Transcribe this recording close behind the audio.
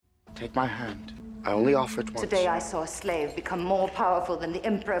Take my hand. I only offer it once. Today I saw a slave become more powerful than the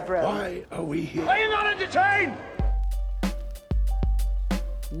Emperor of Rome. Why are we here? Are you not entertained?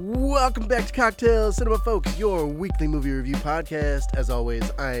 Welcome back to Cocktail Cinema, folks, your weekly movie review podcast. As always,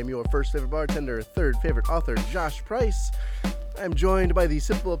 I am your first favorite bartender, third favorite author, Josh Price. I'm joined by the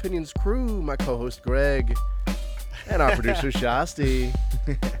Simple Opinions crew, my co-host, Greg, and our producer, Shasti.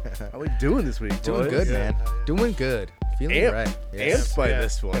 How are we doing this week, boys? Doing good, man. Doing good. Feeling right. Amped by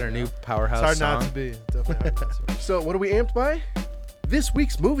this one. Got our new powerhouse It's hard song. not to be. Definitely hard not to be. So, what are we amped by? This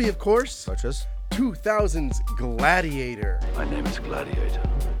week's movie, of course, Such as 2000's Gladiator. My name is Gladiator.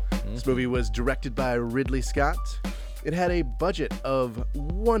 This movie was directed by Ridley Scott. It had a budget of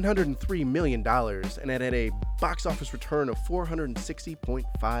 $103 million, and it had a box office return of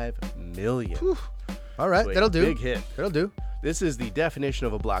 $460.5 million. all right, So a that'll do. big hit. That'll do. This is the definition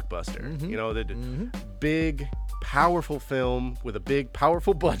of a blockbuster. You know, the big, powerful film with a big,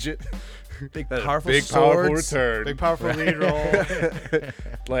 powerful budget. Big That a powerful big, powerful swords. return. Big powerful lead role.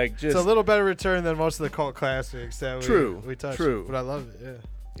 Like, just... It's a little better return than most of the cult classics that we touched. True. But I love it. Yeah.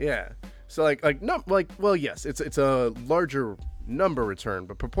 Yeah. So well, yes, it's a larger number return,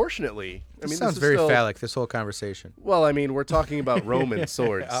 but proportionately, I mean, This sounds this is very still, phallic, this whole conversation. Well, I mean, we're talking about Roman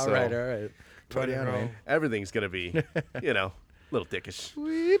swords. All so right. Put it on, Rome. man. everything's gonna be, you know, a little dickish,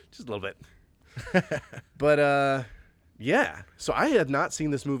 just a little bit. But yeah. So I had not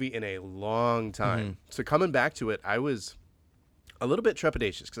seen this movie in a long time. So coming back to it, I was a little bit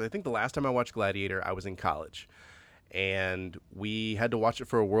trepidatious because I think the last time I watched Gladiator, I was in college. And we had to watch it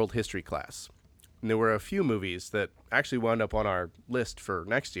for a world history class. And there were a few movies that actually wound up on our list for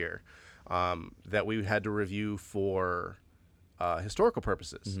next year that we had to review for historical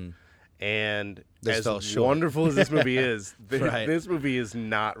purposes. And This fell as short. wonderful as this movie is, Right. this movie is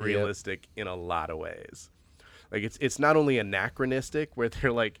not realistic in a lot of ways. Like it's not only anachronistic, where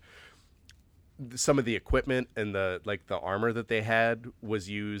they're like, some of the equipment and the armor that they had was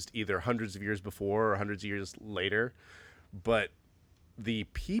used either hundreds of years before or hundreds of years later, but the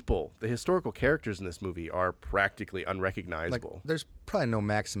people, the historical characters in this movie are practically Like, unrecognizable. there's probably no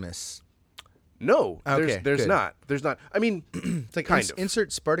Maximus. No, Okay, there's good. not. There's not. I mean, It's like kind of.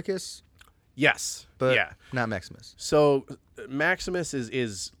 insert Spartacus, Yes, but yeah. not Maximus. So Maximus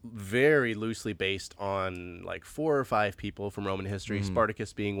is very loosely based on like 4 or 5 people from Roman history,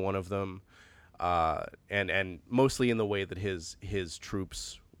 Spartacus being one of them. And mostly in the way that his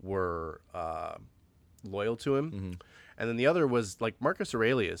troops were loyal to him. And then the other was like Marcus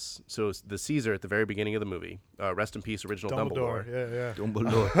Aurelius, so the Caesar at the very beginning of the movie. Rest in peace, original Dumbledore. Yeah.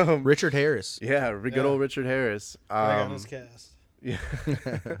 Dumbledore. Richard Harris. Yeah, good old Richard Harris. I got his cast.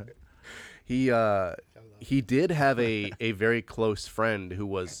 He did have a very close friend who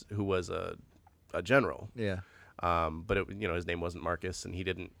was a general. Yeah. But his name wasn't Marcus, and he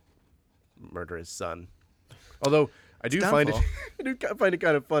didn't murder his son. Although I do find it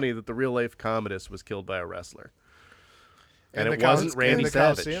kind of funny that the real life Commodus was killed by a wrestler, and In it the wasn't Coliseum? Randy In the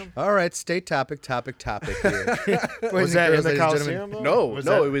Savage. Coliseum? All right, stay topic here. Was that in the Coliseum? though? No, Was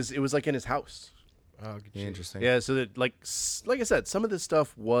no, that- it was like in his house. Oh, geez. Interesting. Yeah, so that like I said, some of this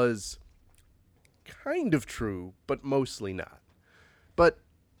stuff was kind of true, but mostly not. But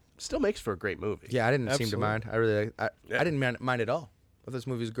still makes for a great movie. Yeah, I didn't seem to Absolutely. mind. I didn't mind at all. I thought this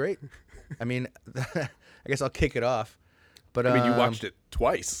movie was great. I mean, I guess I'll kick it off. But I mean, you watched it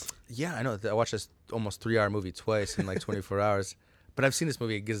twice. Yeah, I know. I watched this almost 3-hour movie twice in like 24 hours. But I've seen this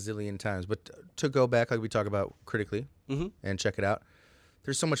movie a gazillion times. But to go back, like we talk about critically, and check it out,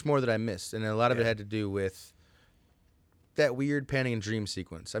 there's so much more that I missed. And a lot of it had to do with that weird panning and dream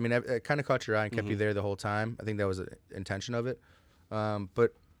sequence. I mean, it kind of caught your eye and kept you there the whole time. I think that was the intention of it.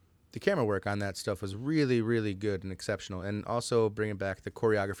 But the camera work on that stuff was really, really good and exceptional. And also bringing back the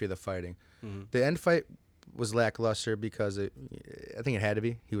choreography of the fighting. The end fight was lackluster because I think it had to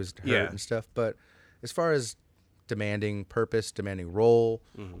be. He was hurt and stuff. But as far as demanding purpose, demanding role,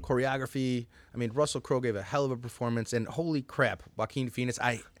 choreography, I mean, Russell Crowe gave a hell of a performance. And holy crap, Joaquin Phoenix,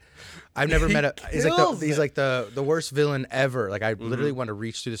 I've never met a. He's like the worst villain ever. Like I literally want to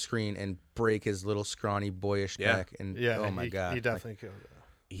reach through the screen and break his little scrawny boyish neck. And Yeah. oh my god, He definitely killed it.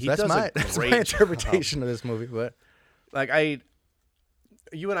 He that's does my a great interpretation of this movie. But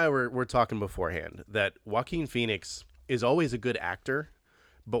you and I were talking beforehand that Joaquin Phoenix is always a good actor,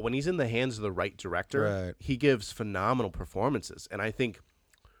 but when he's in the hands of the right director, he gives phenomenal performances. And I think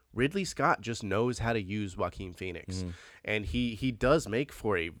Ridley Scott just knows how to use Joaquin Phoenix, and he does make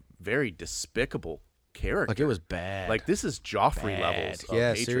for a very despicable character. like it was bad. Like this is Joffrey levels. Of Yeah,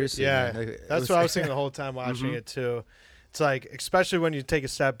 hatred. seriously. Yeah, man. It that's was- what I was thinking the whole time watching it too. It's like, especially when you take a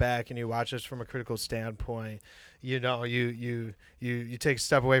step back and you watch this from a critical standpoint, you know, you take a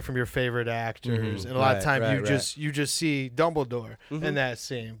step away from your favorite actors, and a lot of Right, time you just see Dumbledore in that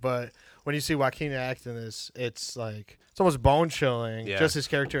scene. But when you see Joaquin act in this, it's like it's almost bone chilling, just his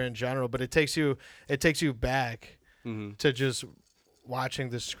character in general. But it takes you back to just watching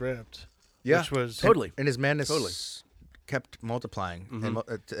the script, which was totally. And his madness kept multiplying.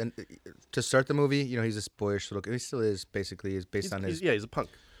 And to start the movie, you know, he's this boyish little. He still is basically. Is based on his. He's a punk.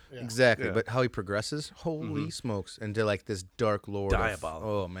 Yeah. Exactly, Yeah. But how he progresses, holy smokes, into like this dark lord. Diabolical.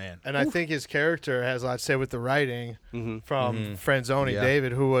 Oh man. And I think his character has a lot to say with the writing from Franzoni, Yeah.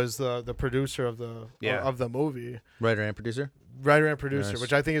 David, who was the producer of the movie, Writer and producer. writer and producer, Nice.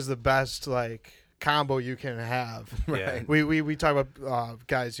 which I think is the best like combo you can have. Right. We talk about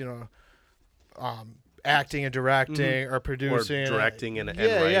guys, you know, acting and directing or producing, Or directing and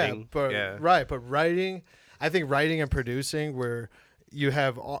writing. but but writing, I think writing and producing where you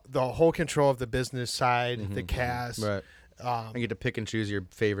have the whole control of the business side, the cast. Right. And you get to pick and choose your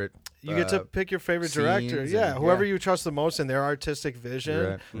favorite. You get to pick your favorite director. scenes Yeah, and- whoever yeah. you trust the most in their artistic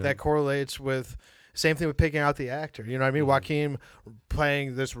vision Right. that correlates with. Same thing with picking out the actor. You know what I mean? Joaquin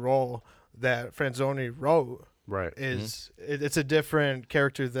playing this role that Franzoni wrote Right. is it's a different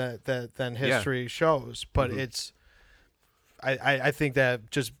character than history shows, but it's. I think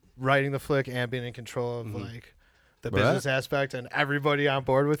that just writing the flick and being in control of like the business aspect and everybody on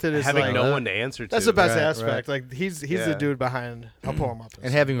board with it is Having like, no one to answer to. that's the best Right, aspect. Like he's the dude behind. I'll pull him up.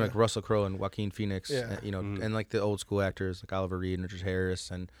 And having like Russell Crowe and Joaquin Phoenix, Yeah. you know, and like the old school actors like Oliver Reed and Richard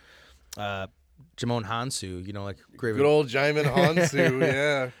Harris and Jimon Hansu, you know, like great. Good old Jaimin Hansu,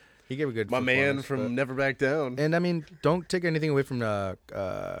 yeah. He gave a good. My man performance, from but- Never Back Down. And I mean, don't take anything away from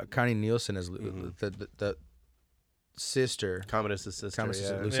Connie Nielsen as the sister, Commodus' sister. Commodus'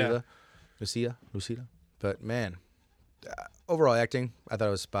 yeah. Lucida. But man, overall acting, I thought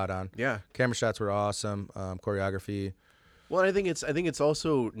it was spot on. Yeah. Camera shots were awesome. Choreography. Well, I think it's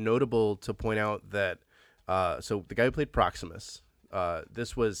also notable to point out that so the guy who played Proximus,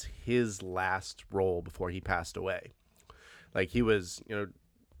 this was his last role before he passed away. Like he was, you know,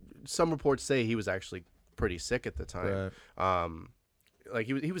 some reports say he was actually pretty sick at the time. Like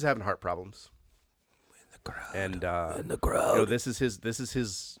he was having heart problems. And in the crowd. You know, this is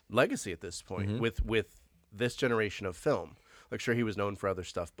his legacy at this point with this generation of film. Like sure he was known for other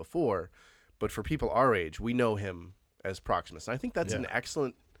stuff before, but for people our age, we know him as Proximus. And I think that's an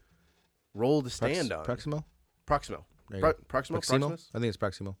excellent role to stand on. Proximo? Proximo. There you go. Proximo? Proximo? Proximus? I think it's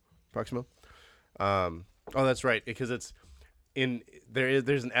Proximo. Proximo. Oh, that's right, because it's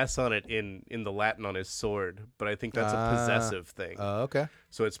there's an S on it in the Latin on his sword, but I think that's a possessive thing. Okay.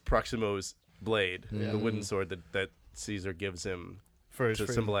 So it's Proximo's blade, the wooden sword that Caesar gives him for his to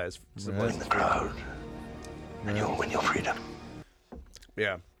freedom. symbolize his freedom. Proud. And you'll win your freedom.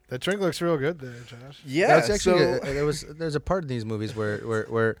 Yeah. That drink looks real good there, Josh. Yeah. That's actually there's a part in these movies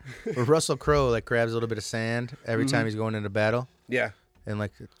where Russell Crowe like grabs a little bit of sand every time he's going into battle, yeah. and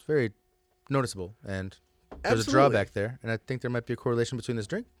like it's very noticeable, and there's Absolutely. a drawback there, and I think there might be a correlation between this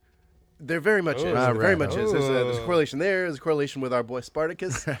drink. There very much is. All There very right. much is. There's a correlation there. There's a correlation with our boy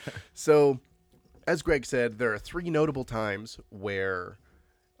Spartacus. So, as Greg said, there are 3 notable times where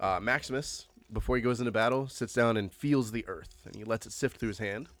Maximus, before he goes into battle, sits down and feels the earth, and he lets it sift through his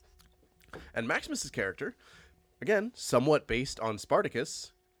hand. And Maximus's character, again, somewhat based on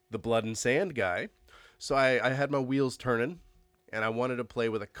Spartacus, the blood and sand guy. So I had my wheels turning, and I wanted to play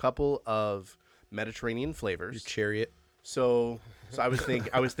with a couple of Mediterranean flavors. Chariot. So I was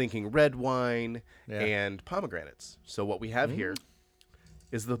thinking red wine and pomegranates. So what we have here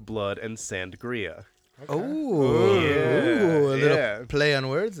is the blood and sangria. Oh, Yeah, a little yeah. play on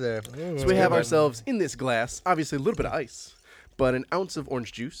words there. So we have ourselves in this glass, obviously a little bit of ice, but an ounce of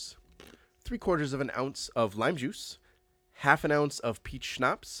orange juice, 3/4 of an ounce of lime juice, 1/2 ounce of peach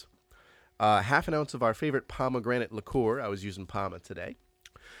schnapps, 1/2 ounce of our favorite pomegranate liqueur. I was using Parma today.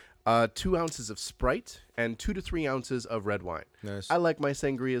 2 ounces of Sprite, and 2 to 3 ounces of red wine. Nice. I like my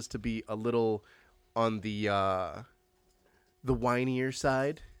sangrias to be a little on the whinier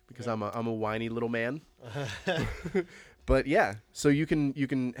side because I'm a whiny little man. But yeah, so you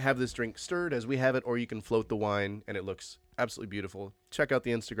can have this drink stirred as we have it, or you can float the wine, and it looks absolutely beautiful. Check out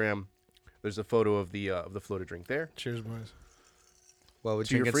the Instagram. There's a photo of the floated drink there. Cheers, boys. Well, we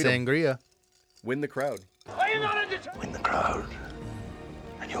To your drink freedom. sangria. Win the crowd. Win the crowd.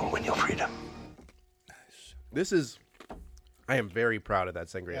 And you'll win your freedom. I am very proud of that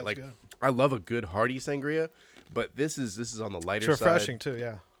sangria. That's Like good. I love a good hearty sangria, but this is on the lighter It's side. refreshing too.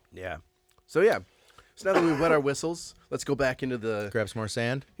 Yeah. Yeah. So yeah. So now that we've wet our whistles, let's go back into the Grab some more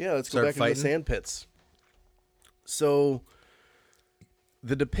sand. let's Start go back into the fighting. sand pits. So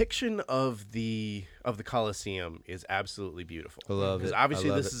The depiction of the Colosseum is absolutely beautiful. I love it. Because obviously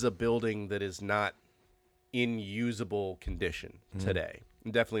I love this it. is a building that is not in usable condition today.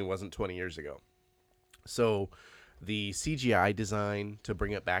 It definitely wasn't 20 years ago. So the CGI design to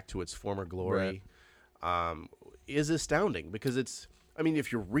bring it back to its former glory is astounding because it's, I mean,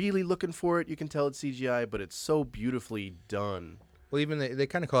 if you're really looking for it, you can tell it's CGI, but it's so beautifully done. Well, even they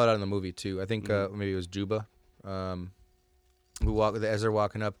kind of call it out in the movie too. I think maybe it was Juba, as they're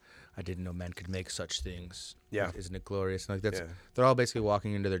walking up. I didn't know men could make such things. Yeah. Isn't it glorious? And like that's Yeah. they're all basically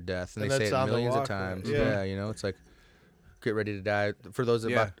walking into their death, and And they say that's it on the millions of walkway. times. Yeah. Yeah, it's like get ready to die for those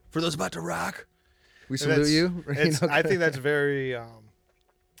about to rock. We And salute that's- you. It's, I think that's very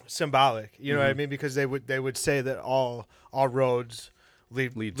symbolic. You know what I mean? Because they would say that all roads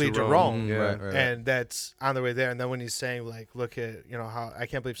lead to Rome. Yeah. Right. And that's on the way there. And then when he's saying, like, look at, how I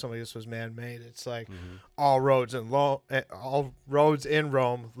can't believe something this was man-made. It's like all roads in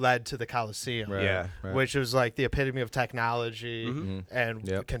Rome led to the Colosseum, Right, Yeah. right. which was like the epitome of technology and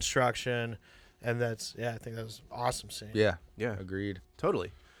Yep. construction. And that's, I think that was an awesome scene. Yeah. Yeah. Agreed.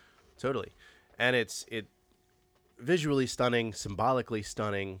 Totally. And it's visually stunning, symbolically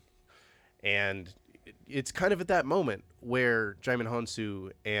stunning, and it's kind of at that moment where Jaimon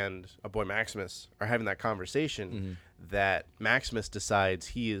Hounsou and our boy Maximus are having that conversation that Maximus decides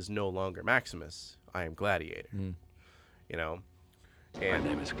he is no longer Maximus. I am Gladiator. And My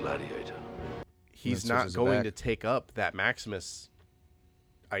name is Gladiator. he's That not switches it going back. to take up that Maximus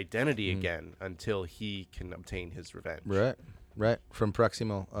identity again until he can obtain his revenge. Right. From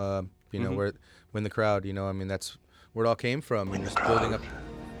Proximo, where when the crowd, I mean, that's where it all came from, and just building up,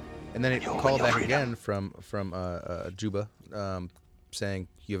 and then it called back again from Juba, saying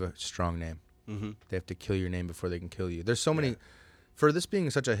you have a strong name. They have to kill your name before they can kill you. There's so many, for this being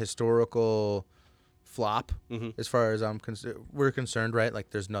such a historical flop, as far as we're concerned, right?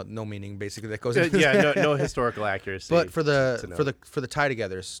 Like there's no meaning basically that goes into no historical accuracy. But for the to know. for the tie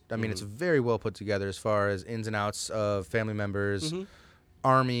togethers, I mean, it's very well put together as far as ins and outs of family members,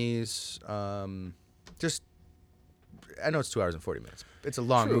 armies. Just I know it's 2 hours and 40 minutes. It's a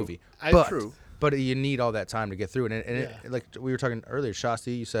long True. movie, True. but you need all that time to get through it. And it, like we were talking earlier,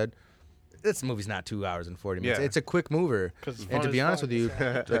 Shasti, you said this movie's not 2 hours and 40 minutes. Yeah. It's a quick mover. 'Cause it's And fun to as be honest fuck. with you,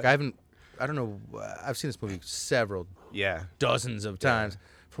 like I don't know. I've seen this movie several Yeah. dozens of times.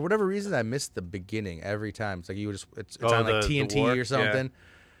 For whatever reason, I missed the beginning every time. It's like it's Oh, on like the TNT war? or something.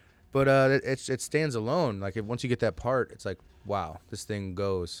 But it stands alone. Like once you get that part, it's like wow, this thing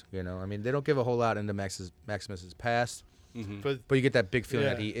goes. I mean, they don't give a whole lot into Maximus's past, But but you get that big feeling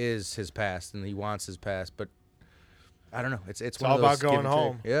that Yeah. he is his past and he wants his past. But I don't know. It's it's one all of those about going give and take.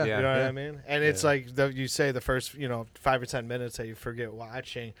 home. Yeah, Yeah. You know what yeah. I mean? And it's like you say the first, 5 or 10 minutes that you forget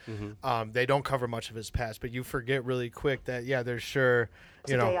watching. They don't cover much of his past, but you forget really quick that there's sure,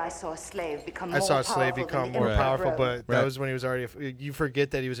 Today I saw a slave become I more saw a slave powerful become than the more Emperor of powerful, Rome. but that Right. was when he was already. You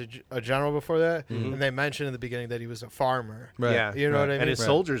forget that he was a general before that, and they mentioned in the beginning that he was a farmer. Right. Yeah. You know what I mean? And his Right.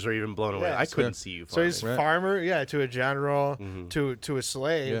 soldiers are even blown away. Yeah, I so- couldn't see you. So he's Right. farmer, to a general, to a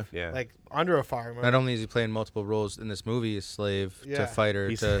slave, Yeah. Yeah. like under a farmer. Not only is he playing multiple roles in this movie, a slave Yeah. to fighter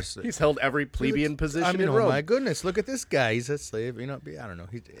He's, to. he's held every plebeian position I mean, in oh Rome. my goodness, look at this guy. He's a slave. I don't know.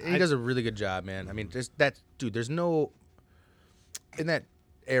 He does a really good job, man. I mean, there's no in that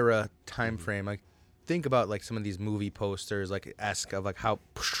era time frame. Like, think about like some of these movie posters, like esque of like how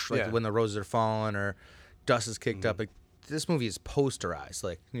Yeah. when the roses are falling or dust is kicked up. Like this movie is posterized.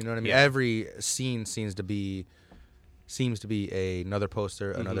 Like you know what I mean. Yeah. Every scene seems to be another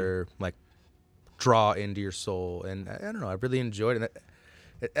poster, another like draw into your soul. And I don't know. I really enjoyed it.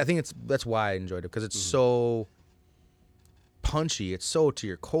 I think that's why I enjoyed it because it's so punchy. It's so to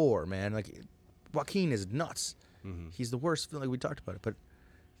your core, man. Like Joaquin is nuts. He's the worst. Like we talked about it, but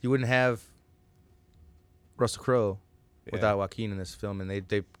you wouldn't have Russell Crowe without Joaquin in this film, and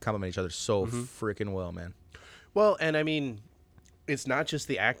they complement each other so freaking well, man. Well, and I mean, it's not just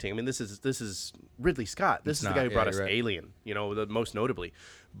the acting. I mean, this is Ridley Scott. This is the not, guy who brought yeah, us you're right. Alien, most notably.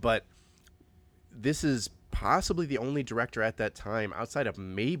 But this is possibly the only director at that time, outside of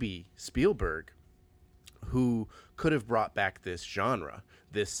maybe Spielberg, who could have brought back this genre,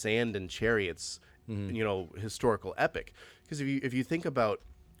 this sand and chariots, historical epic. Because if you think about,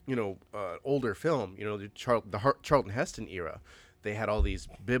 older film, the Charlton Heston era, they had all these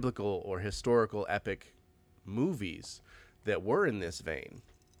biblical or historical epic movies that were in this vein,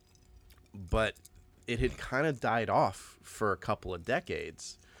 but it had kind of died off for a couple of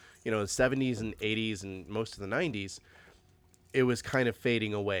decades. The 70s and 80s and most of the 90s, it was kind of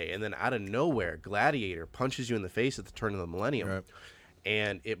fading away. And then out of nowhere, Gladiator punches you in the face at the turn of the millennium. Right.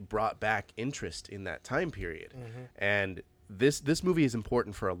 And it brought back interest in that time period. And this movie is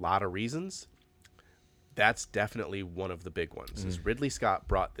important for a lot of reasons. That's definitely one of the big ones. Is Ridley Scott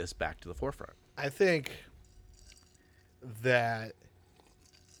brought this back to the forefront. I think that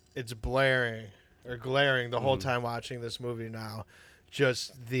it's glaring the whole time watching this movie now.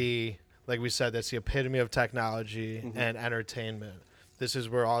 Just like we said, that's the epitome of technology and entertainment. This is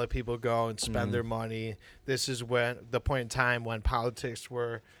where all the people go and spend their money. This is when the point in time when politics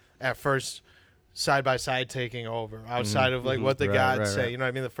were at first side by side taking over, outside of like what the gods say. Right. You know what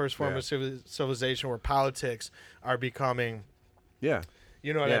I mean? The first form of civilization where politics are becoming. Yeah.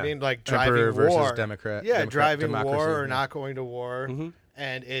 You know what I mean? Like driving Emperor war versus Democrat. Yeah, driving democracy, war or not going to war,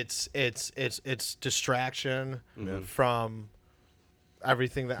 and it's distraction from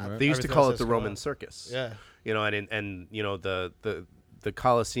everything that they used to call it the Roman circus. Yeah. You know, and you know the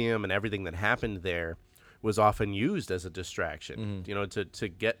Colosseum and everything that happened there was often used as a distraction. You know, to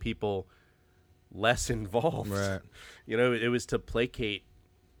get people less involved. Right. You know, it was to placate,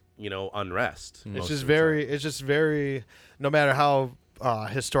 you know, unrest. It's just very. No matter how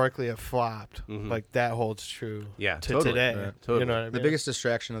historically it flopped, like that holds true. Yeah, to totally. today. Right. Totally. You know what I mean? The biggest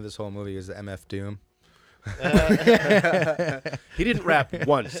distraction of this whole movie is the MF Doom. He didn't rap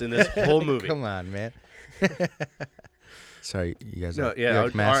once in this whole movie. Come on, man. Sorry, you guys. No, yeah.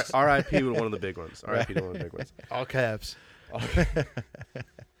 R.I.P. was one of the big ones. R.I.P. to one of the big ones. All caps.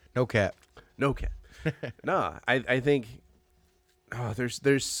 No cap. No cap. No, I think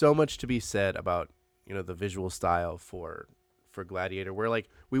there's so much to be said about, you know, the visual style for Gladiator, where like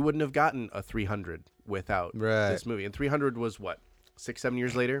we wouldn't have gotten a 300 without this movie. And 300 was what, 6-7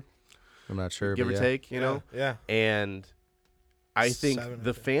 years later? I'm not sure, give or take, you know? Yeah. And I think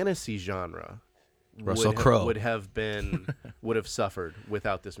the fantasy genre Russell Crowe would have suffered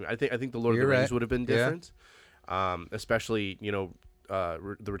without this movie. I think the Lord of the Rings would have been different, especially, you know,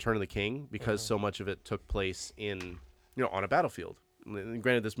 the Return of the King, because so much of it took place in, you know, on a battlefield. And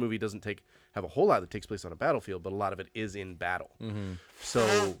granted, this movie doesn't have a whole lot that takes place on a battlefield, but a lot of it is in battle.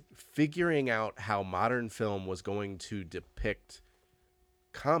 So figuring out how modern film was going to depict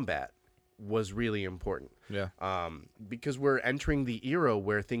combat was really important. Yeah. Because we're entering the era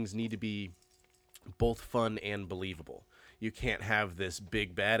where things need to be both fun and believable. You can't have this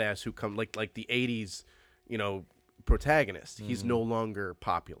big badass who come like the 80s, you know, protagonist. He's no longer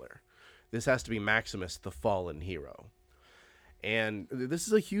popular. This has to be Maximus, the fallen hero. And this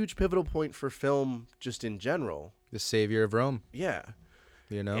is a huge pivotal point for film just in general. The savior of Rome. Yeah.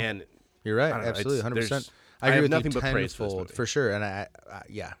 You know? And you're right. Absolutely. 100%. I agree with nothing you but praise for sure. And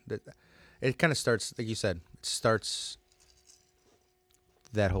it kind of starts, like you said,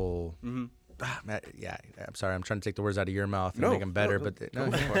 that whole... yeah, I'm sorry. I'm trying to take the words out of your mouth and make them better, but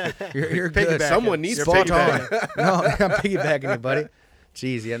you're good. Someone needs to spot on. No, I'm piggybacking you, buddy.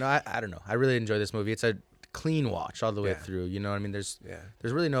 Jeez, yeah, no, I don't know. I really enjoy this movie. It's a clean watch all the way through. You know what I mean? There's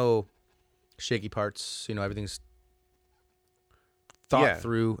really no shaky parts. You know, everything's thought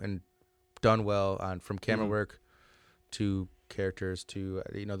through and done well from camera work to characters to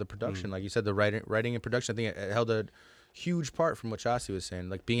you know, the production. Like you said, the writing and production. I think it held a huge part from what Chassi was saying,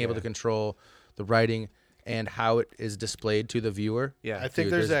 like being able to control the writing and how it is displayed to the viewer. Yeah, I think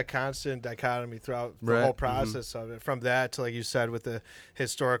there's that constant dichotomy throughout the whole process of it. From that to, like you said, with the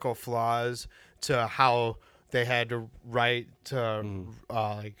historical flaws to how they had to write to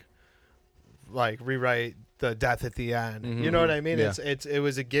like rewrite the death at the end. You know what I mean? Yeah. It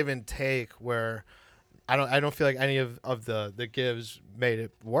was a give and take where I don't feel like any of the gives made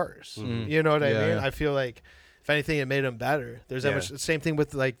it worse. You know what I mean? Yeah. I feel like if anything, it made them better. There's that much. Same thing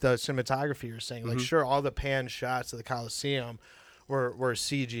with like the cinematography you're saying. Like, sure, all the pan shots of the Colosseum were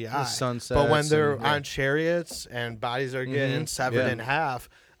CGI. The sunsets, but when they're on chariots and bodies are getting severed in half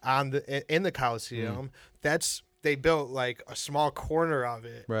in the Colosseum, they built like a small corner of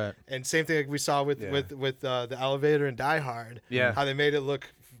it. Right. And same thing like we saw with the elevator in Die Hard. Yeah. How they made it look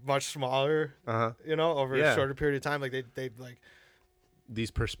much smaller. You know, over a shorter period of time. Like they like.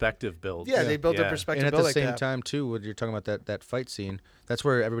 These perspective builds. Yeah, they built a perspective build. And at the like same that. time, too, when you're talking about that fight scene, that's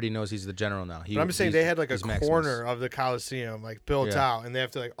where everybody knows he's the general now. But I'm just saying they had like a corner of the Coliseum like built out, and they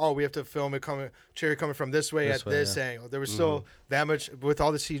have to like, we have to film it chariot coming from this way at this angle. There was still that much with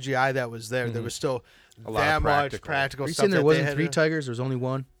all the CGI that was there. There was still that much practical stuff. Are you saying there wasn't 3 tigers? There was only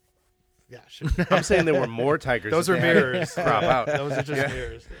 1. Yeah, sure. I'm saying there were more tigers. Those are mirrors. Crop out. Those are just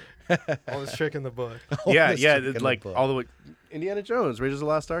mirrors. All this trick in the book. Like all the way. Indiana Jones, Raiders of the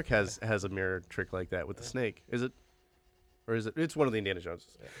Lost Ark has a mirror trick like that with the snake. Is it? Or is it? It's one of the Indiana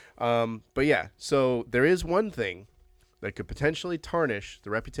Joneses. But yeah, so there is one thing that could potentially tarnish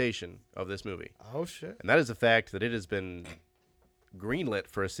the reputation of this movie. Oh, shit. And that is the fact that it has been greenlit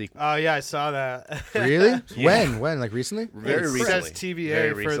for a sequel. Oh yeah, I saw that. Really? Yeah. When? Like recently? Very It recently. says TVA Very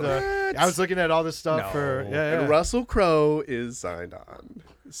for recently. the. I was looking at all this stuff for. Yeah, And yeah. Russell Crowe is signed on.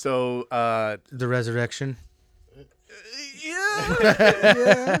 So The Resurrection.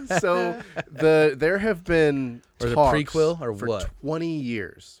 yeah. So there have been Or the talks prequel, or for what? 20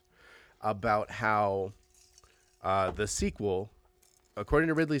 years about how the sequel, according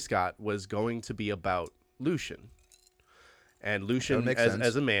to Ridley Scott, was going to be about Lucian. And Lucian makes sense.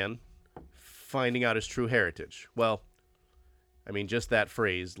 as a man finding out his true heritage. Well, I mean, just that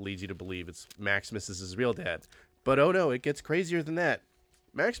phrase leads you to believe it's Maximus is his real dad. But oh no, it gets crazier than that.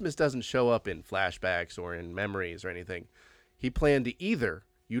 Maximus doesn't show up in flashbacks or in memories or anything. He planned to either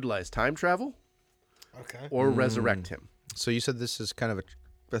utilize time travel or resurrect him. So you said this is kind of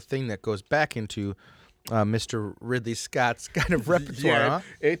a thing that goes back into Mr. Ridley Scott's kind of repertoire, huh?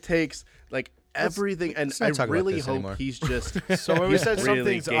 It takes like everything, and not I talk about really this hope anymore. he's just. So when we said some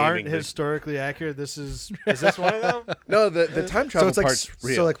really things aren't gaming the- historically accurate, is this one of them? No, the time So travel it's like part's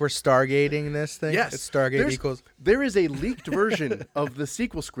real. so like we're Stargating this thing. Yes, It's Stargate There's- equals. There is a leaked version of the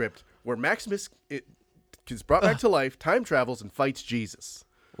sequel script where Maximus is brought back to life, time travels, and fights Jesus.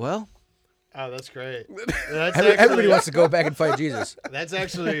 Well, Oh, that's great. That's everybody actually, wants to go back and fight Jesus. That's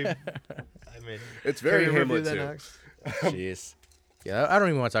actually. I mean, It's very can we review Hamlet that too. next? Jeez. Yeah, I don't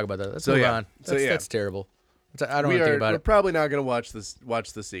even want to talk about that. Let's So, move yeah. on. So, That's, yeah. that's terrible. I don't We want to think are about we're it. probably not going to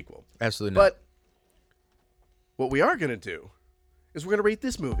watch the sequel. Absolutely not. But what we are going to do is we're going to rate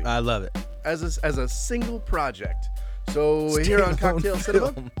this movie I love it. as a single project. So here on Cocktail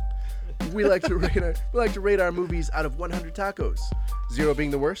Cinema, we like to rate our movies out of 100 tacos. 0 being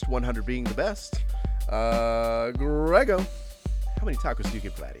the worst, 100 being the best. Grego, how many tacos do you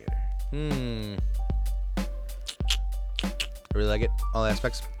give Gladiator? I really like it. All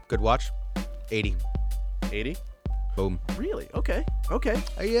aspects. Good watch. 80. 80? Boom. Really? Okay. Okay.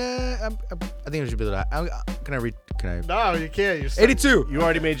 Yeah, I think it should be a little high. Can I read? Can I? No, you can't. You're stuck. 82. You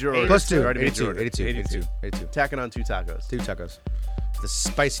already made your order. Plus You 2. already made 82. your order. 82. Tacking on 2 tacos. 2 tacos. The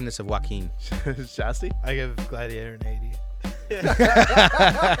spiciness of Joaquin. Shasti? I give Gladiator an 80.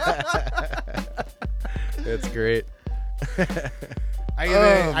 That's great.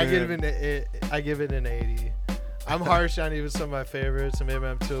 I give it an 80. I'm harsh on even some of my favorites, and maybe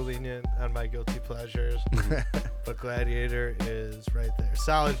I'm too lenient on my guilty pleasures. But Gladiator is right there.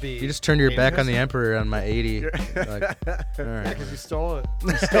 Solid B. You just turned your 80. back on the Emperor on my 80. Like, all right. Because you stole it.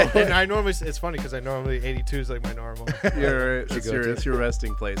 And I normally, it's funny because I normally 82 is like my normal. It's your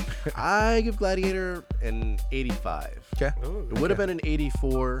resting place. I give Gladiator an 85. Okay. Ooh, It would have been an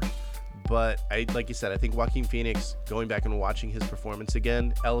 84, but like you said, I think Joaquin Phoenix, going back and watching his performance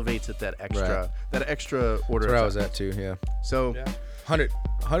again, elevates it that extra order. That's where I of was time. at too. Yeah. So 100.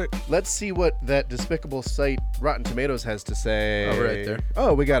 let's see what that despicable site Rotten Tomatoes has to say. Oh, we're right there.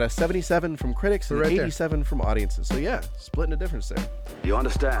 Oh, we got a 77 from critics and We're right there. 87 from audiences. So yeah, splitting a difference there. You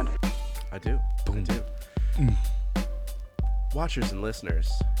understand? I do. Boom. I do. Watchers and listeners.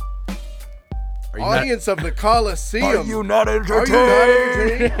 Are you not- Audience of the Coliseum. not Are you not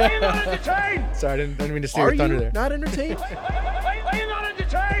entertained? Sorry, I didn't mean to steal Are your thunder you there. not entertained?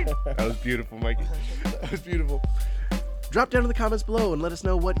 That was beautiful, Mikey. That was beautiful. Drop down in the comments below and let us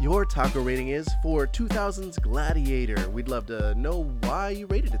know what your taco rating is for 2000's Gladiator. We'd love to know why you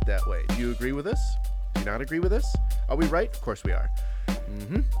rated it that way. Do you agree with us? Do you not agree with us? Are we right? Of course we are.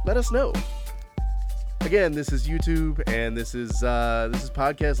 Let us know. Again, this is YouTube and this is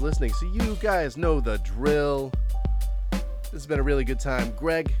podcast listening, so you guys know the drill. This has been a really good time.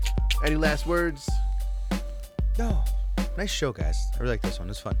 Greg, any last words? No. Nice show, guys. I really like this one.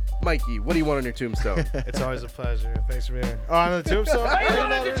 It's fun. Mikey, what do you want on your tombstone? It's always a pleasure. Thanks for being here. Oh, on the tombstone. Are you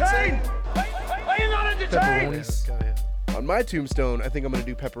not entertained? Are you not entertained? Yes, go ahead. On my tombstone, I think I'm going to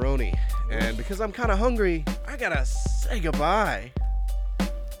do pepperoni. And because I'm kind of hungry, I got to say goodbye.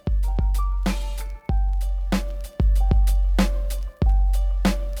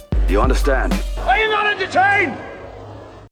 You understand? Are you not entertained?